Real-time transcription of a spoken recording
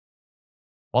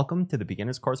Welcome to the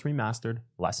Beginner's Course Remastered,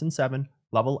 Lesson 7,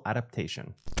 Level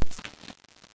Adaptation.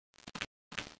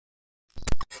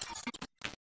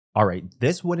 Alright,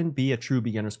 this wouldn't be a true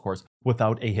beginner's course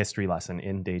without a history lesson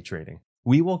in day trading.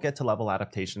 We will get to level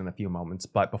adaptation in a few moments,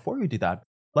 but before we do that,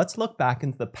 let's look back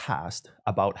into the past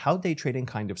about how day trading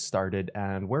kind of started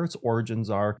and where its origins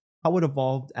are, how it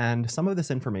evolved, and some of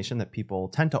this information that people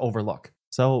tend to overlook.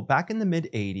 So back in the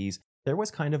mid-80s, there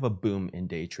was kind of a boom in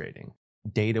day trading.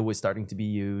 Data was starting to be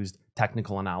used,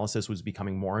 technical analysis was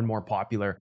becoming more and more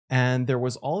popular, and there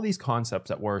was all these concepts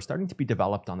that were starting to be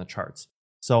developed on the charts.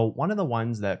 So one of the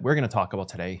ones that we're going to talk about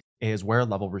today is where a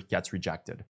level gets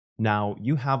rejected. Now,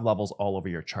 you have levels all over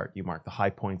your chart. You mark the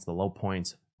high points, the low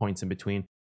points, points in between.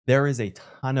 There is a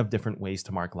ton of different ways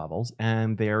to mark levels,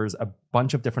 and there's a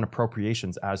bunch of different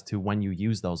appropriations as to when you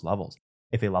use those levels.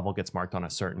 If a level gets marked on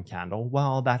a certain candle,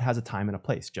 well, that has a time and a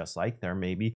place, just like there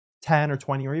may be 10 or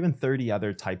 20 or even 30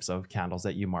 other types of candles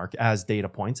that you mark as data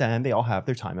points, and they all have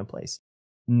their time and place.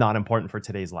 Not important for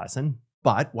today's lesson,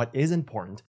 but what is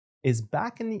important is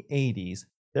back in the 80s,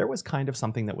 there was kind of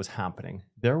something that was happening.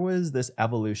 There was this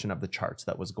evolution of the charts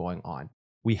that was going on.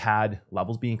 We had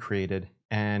levels being created,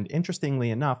 and interestingly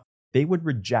enough, they would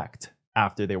reject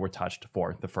after they were touched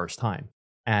for the first time.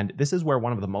 And this is where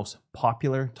one of the most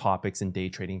popular topics in day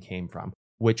trading came from,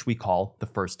 which we call the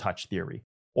first touch theory,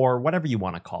 or whatever you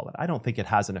want to call it. I don't think it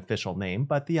has an official name,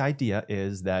 but the idea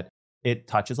is that it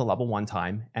touches a level one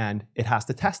time and it has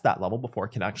to test that level before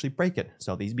it can actually break it.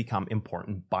 So these become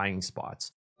important buying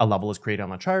spots. A level is created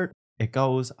on the chart, it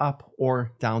goes up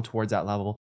or down towards that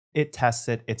level, it tests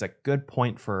it. It's a good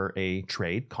point for a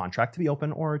trade contract to be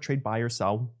open or a trade buy or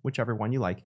sell, whichever one you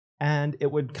like. And it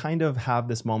would kind of have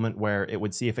this moment where it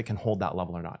would see if it can hold that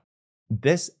level or not.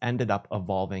 This ended up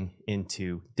evolving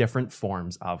into different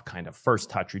forms of kind of first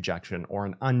touch rejection or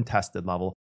an untested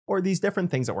level, or these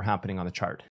different things that were happening on the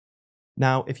chart.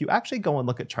 Now, if you actually go and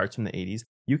look at charts from the 80s,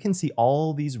 you can see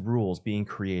all these rules being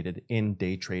created in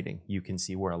day trading. You can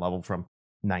see where a level from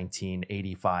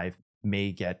 1985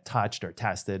 may get touched or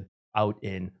tested out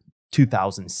in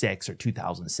 2006 or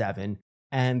 2007.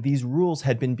 And these rules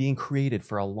had been being created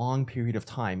for a long period of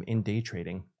time in day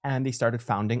trading, and they started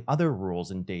founding other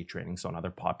rules in day trading. So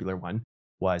another popular one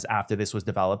was after this was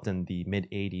developed in the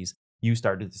mid-80s, you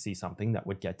started to see something that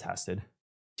would get tested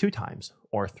 2 times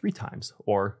or 3 times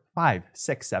or 5,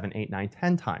 6, 7, 8, 9,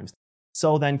 10 times.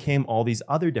 So then came all these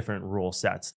other different rule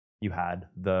sets. You had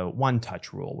the one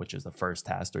touch rule, which is the first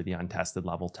test or the untested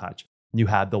level touch. You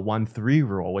had the 1-3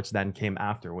 rule, which then came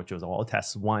after, which was all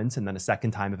tests once, and then a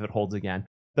second time if it holds again.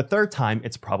 The third time,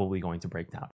 it's probably going to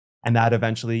break down. And that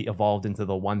eventually evolved into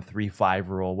the 1-3-5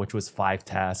 rule, which was 5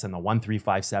 tests, and the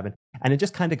 1-3-5-7. And it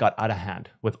just kind of got out of hand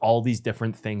with all these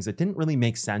different things that didn't really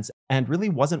make sense and really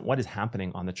wasn't what is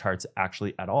happening on the charts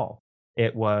actually at all.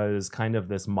 It was kind of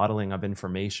this muddling of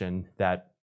information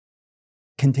that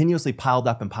continuously piled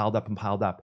up and piled up and piled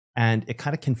up, and it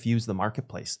kind of confused the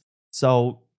marketplace.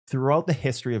 So throughout the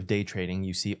history of day trading,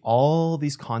 you see all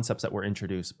these concepts that were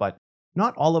introduced, but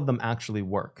not all of them actually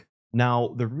work.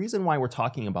 Now, the reason why we're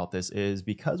talking about this is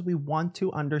because we want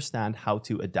to understand how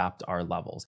to adapt our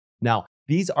levels. Now,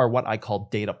 these are what I call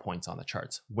data points on the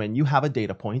charts. When you have a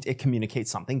data point, it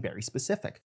communicates something very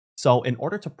specific. So in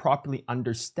order to properly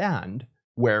understand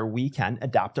where we can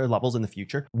adapt our levels in the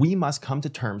future, we must come to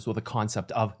terms with the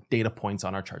concept of data points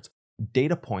on our charts.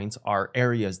 Data points are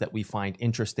areas that we find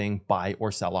interesting buy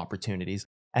or sell opportunities.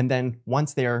 And then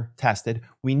once they're tested,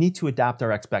 we need to adapt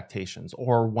our expectations.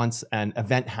 Or once an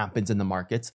event happens in the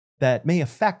markets that may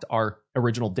affect our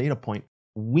original data point,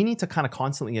 we need to kind of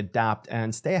constantly adapt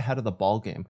and stay ahead of the ball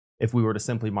game. If we were to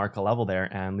simply mark a level there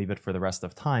and leave it for the rest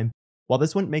of time, well,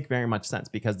 this wouldn't make very much sense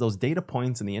because those data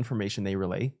points and the information they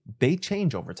relay, they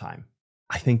change over time.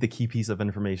 I think the key piece of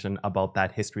information about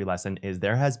that history lesson is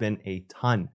there has been a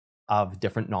ton of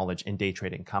different knowledge in day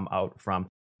trading come out from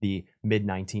the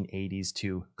mid-1980s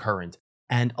to current.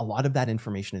 And a lot of that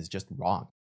information is just wrong.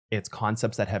 It's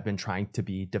concepts that have been trying to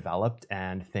be developed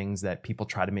and things that people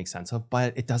try to make sense of,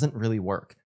 but it doesn't really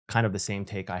work. Kind of the same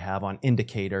take I have on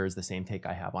indicators, the same take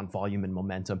I have on volume and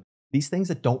momentum. These things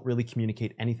that don't really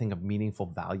communicate anything of meaningful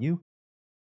value,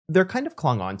 they're kind of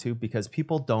clung on to because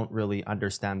people don't really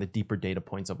understand the deeper data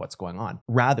points of what's going on.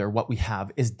 Rather, what we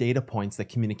have is data points that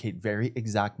communicate very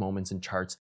exact moments in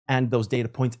charts, and those data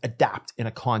points adapt in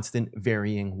a constant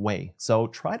varying way. So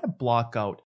try to block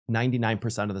out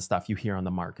 99% of the stuff you hear on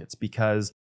the markets,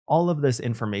 because all of this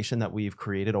information that we've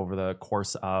created over the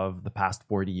course of the past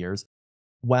 40 years,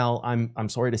 well, I'm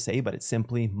sorry to say, but it's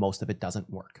simply most of it doesn't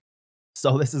work.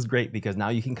 So this is great because now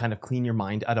you can kind of clean your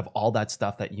mind out of all that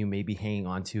stuff that you may be hanging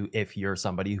on to if you're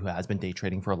somebody who has been day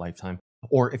trading for a lifetime.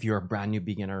 or if you're a brand new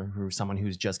beginner or someone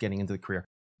who's just getting into the career,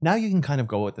 now you can kind of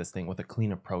go with this thing with a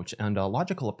clean approach and a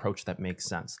logical approach that makes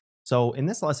sense. So in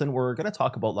this lesson, we're going to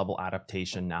talk about level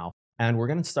adaptation now, and we're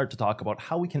going to start to talk about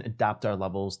how we can adapt our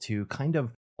levels to kind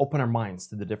of open our minds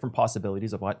to the different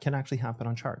possibilities of what can actually happen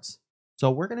on charts. So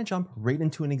we're going to jump right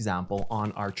into an example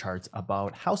on our charts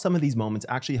about how some of these moments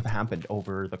actually have happened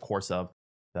over the course of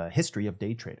the history of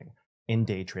day trading. In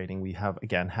day trading, we have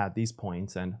again had these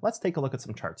points, and let's take a look at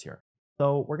some charts here.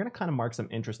 So we're going to kind of mark some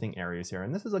interesting areas here,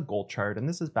 and this is a gold chart, and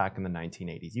this is back in the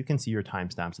 1980s. You can see your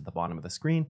timestamps at the bottom of the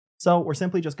screen. So we're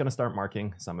simply just going to start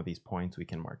marking some of these points. We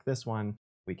can mark this one,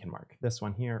 we can mark this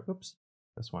one here, oops,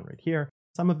 this one right here,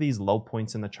 some of these low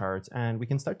points in the charts, and we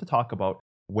can start to talk about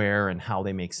where and how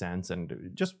they make sense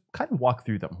and just kind of walk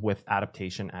through them with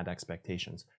adaptation and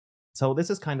expectations. So this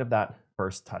is kind of that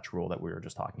first touch rule that we were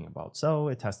just talking about. So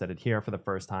it tested it here for the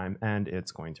first time and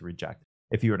it's going to reject.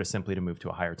 If you were to simply to move to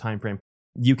a higher time frame,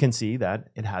 you can see that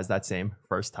it has that same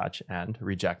first touch and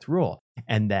reject rule.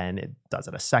 And then it does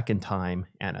it a second time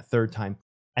and a third time.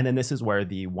 And then this is where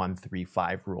the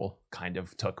 1-3-5 rule kind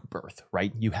of took birth,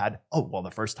 right? You had, oh, well,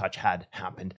 the first touch had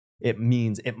happened. It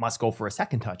means it must go for a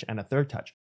second touch and a third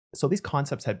touch. So these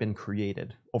concepts had been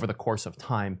created over the course of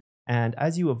time. And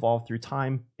as you evolve through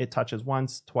time, it touches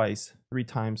once, twice, 3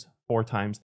 times, 4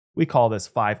 times. We call this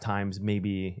 5 times.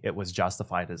 Maybe it was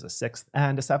justified as a 6th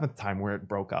and a 7th time where it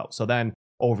broke out. So then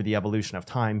over the evolution of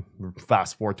time,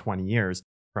 fast forward 20 years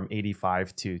from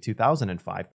 85 to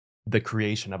 2005, the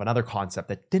creation of another concept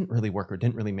that didn't really work or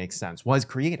didn't really make sense was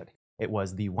created. It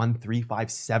was the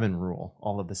 1-3-5-7 rule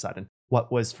all of a sudden.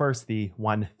 What was first the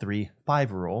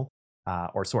 1-3-5 rule,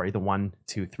 the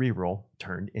 1-2-3 rule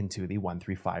turned into the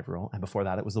 1-3-5 rule. And before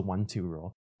that, it was the 1-2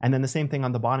 rule. And then the same thing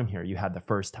on the bottom here. You had the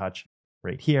first touch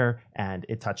right here, and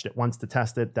it touched it once to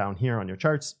test it down here on your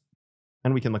charts.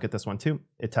 And we can look at this one too.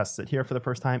 It tests it here for the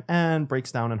first time and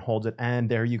breaks down and holds it. And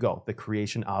there you go. The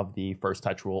creation of the first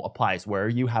touch rule applies where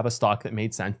you have a stock that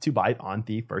made sense to buy it on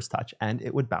the first touch and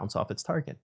it would bounce off its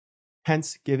target.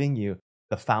 Hence giving you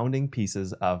the founding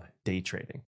pieces of day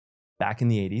trading. Back in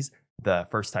the 80s, the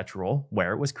first touch rule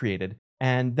where it was created,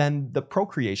 and then the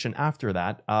procreation after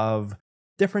that of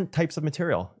different types of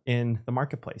material in the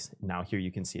marketplace. Now here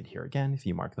you can see it here again. If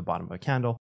you mark the bottom of a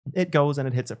candle, it goes and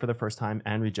it hits it for the first time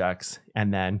and rejects,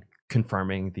 and then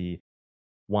confirming the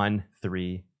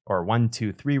 1-3 or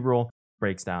 1-2-3 rule,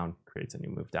 breaks down, creates a new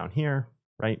move down here,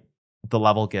 right? The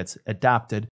level gets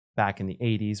adapted back in the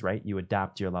 80s, right? You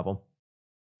adapt your level.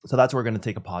 So that's where we're going to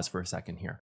take a pause for a second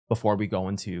here. Before we go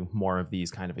into more of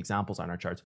these kind of examples on our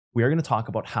charts, we are going to talk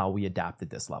about how we adapted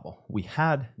this level. We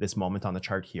had this moment on the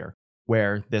chart here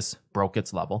where this broke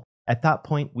its level. At that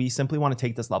point, we simply want to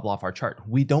take this level off our chart.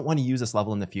 We don't want to use this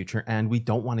level in the future, and we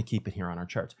don't want to keep it here on our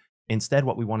charts. Instead,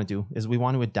 what we want to do is we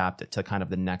want to adapt it to kind of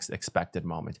the next expected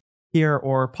moment here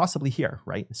or possibly here,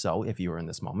 right? So if you were in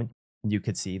this moment, you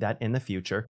could see that in the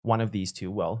future, one of these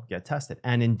two will get tested.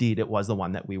 And indeed, it was the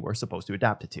one that we were supposed to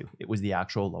adapt it to. It was the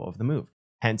actual low of the move,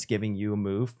 hence giving you a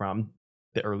move from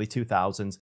the early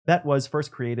 2000s that was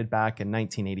first created back in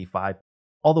 1985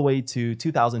 all the way to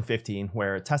 2015,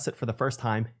 where it tests it for the first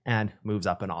time and moves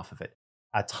up and off of it.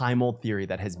 A time-old theory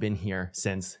that has been here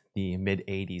since the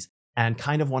mid-80s and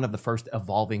kind of one of the first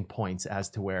evolving points as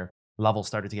to where levels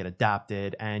started to get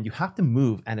adapted, and you have to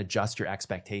move and adjust your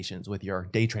expectations with your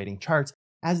day trading charts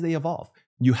as they evolve.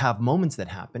 You have moments that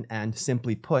happen, and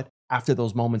simply put, after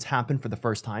those moments happen for the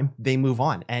first time, they move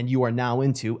on, and you are now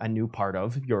into a new part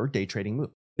of your day trading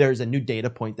move. There's a new data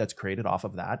point that's created off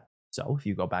of that. So if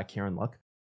you go back here and look,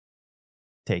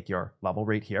 take your level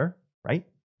right here, right?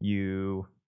 You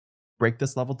break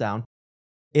this level down.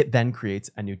 It then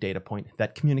creates a new data point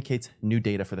that communicates new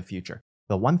data for the future.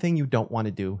 The one thing you don't want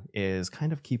to do is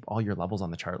kind of keep all your levels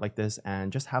on the chart like this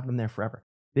and just have them there forever.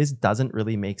 This doesn't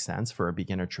really make sense for a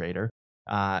beginner trader,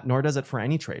 nor does it for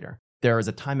any trader. There is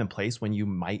a time and place when you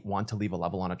might want to leave a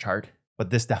level on a chart, but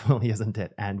this definitely isn't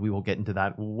it. And we will get into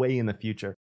that way in the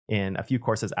future in a few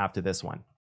courses after this one.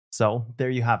 So there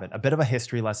you have it, a bit of a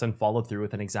history lesson followed through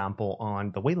with an example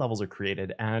on the way levels are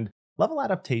created and level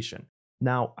adaptation.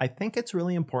 Now, I think it's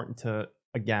really important to,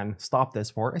 again, stop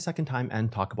this for a second time and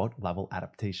talk about level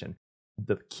adaptation.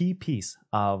 The key piece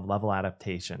of level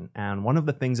adaptation, and one of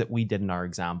the things that we did in our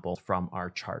example from our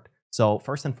chart. So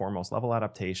first and foremost, level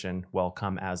adaptation will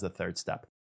come as the third step.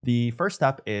 The first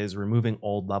step is removing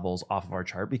old levels off of our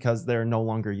chart because they're no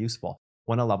longer useful.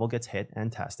 When a level gets hit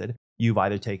and tested, you've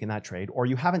either taken that trade or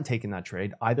you haven't taken that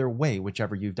trade. Either way,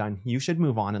 whichever you've done, you should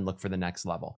move on and look for the next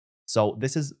level. So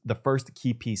this is the first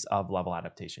key piece of level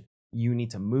adaptation. you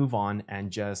need to move on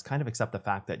and just kind of accept the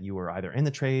fact that you were either in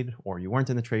the trade or you weren't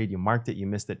in the trade, you marked it, you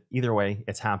missed it. Either way,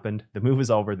 it's happened. The move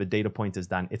is over. The data point is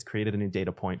done. It's created a new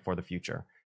data point for the future.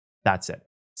 That's it.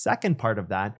 Second part of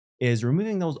that is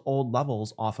removing those old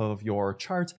levels off of your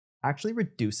charts actually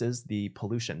reduces the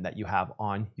pollution that you have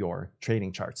on your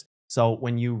trading charts. So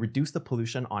when you reduce the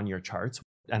pollution on your charts,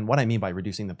 and what I mean by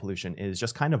reducing the pollution is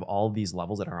just kind of all these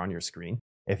levels that are on your screen.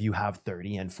 If you have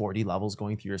 30 and 40 levels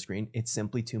going through your screen, it's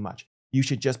simply too much. You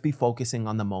should just be focusing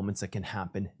on the moments that can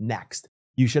happen next.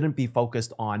 You shouldn't be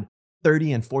focused on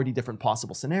 30 and 40 different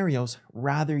possible scenarios.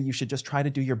 Rather, you should just try to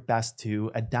do your best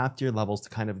to adapt your levels to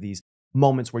kind of these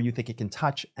moments where you think it can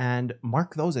touch and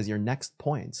mark those as your next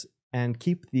points and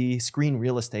keep the screen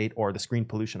real estate, or the screen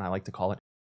pollution, I like to call it,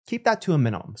 keep that to a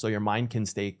minimum so your mind can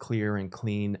stay clear and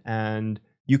clean and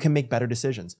you can make better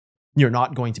decisions. You're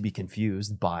not going to be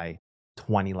confused by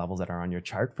 20 levels that are on your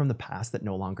chart from the past that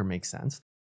no longer make sense.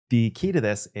 The key to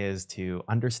this is to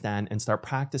understand and start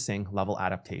practicing level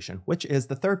adaptation, which is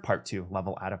the third part to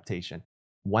level adaptation.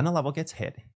 When a level gets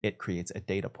hit, it creates a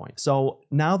data point. So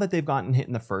now that they've gotten hit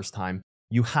in the first time,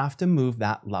 you have to move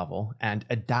that level and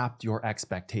adapt your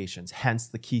expectations, hence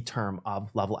the key term of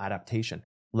level adaptation.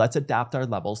 Let's adapt our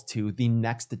levels to the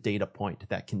next data point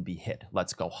that can be hit.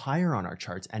 Let's go higher on our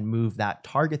charts and move that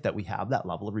target that we have, that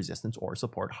level of resistance or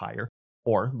support, higher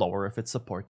or lower if it's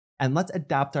support. And let's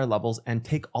adapt our levels and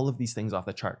take all of these things off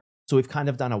the chart. So we've kind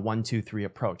of done a 1, 2, 3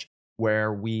 approach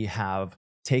where we have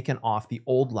taken off the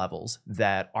old levels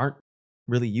that aren't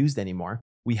really used anymore.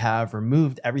 We have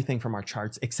removed everything from our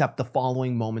charts except the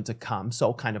following moment to come.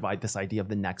 So kind of like this idea of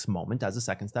the next moment as a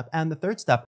second step. And the third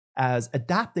step as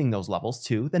adapting those levels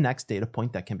to the next data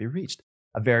point that can be reached.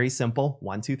 A very simple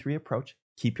 1, 2, 3 approach.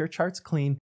 Keep your charts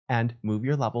clean and move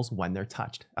your levels when they're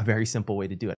touched. A very simple way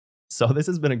to do it. So this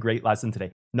has been a great lesson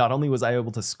today. Not only was I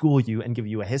able to school you and give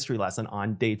you a history lesson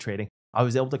on day trading, I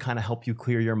was able to kind of help you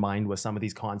clear your mind with some of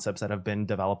these concepts that have been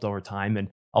developed over time and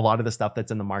a lot of the stuff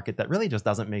that's in the market that really just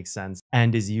doesn't make sense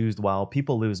and is used while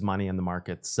people lose money in the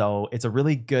market. So it's a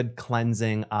really good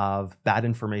cleansing of bad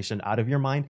information out of your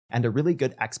mind and a really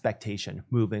good expectation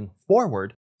moving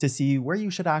forward to see where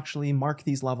you should actually mark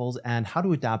these levels and how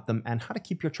to adapt them and how to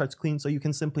keep your charts clean so you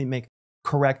can simply make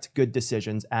correct, good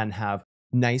decisions and have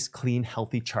nice, clean,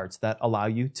 healthy charts that allow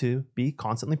you to be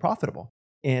constantly profitable.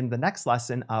 In the next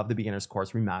lesson of the beginner's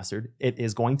course Remastered, it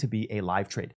is going to be a live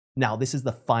trade. Now, this is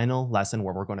the final lesson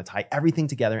where we're going to tie everything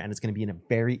together and it's going to be in a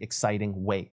very exciting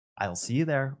way. I'll see you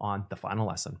there on the final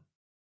lesson.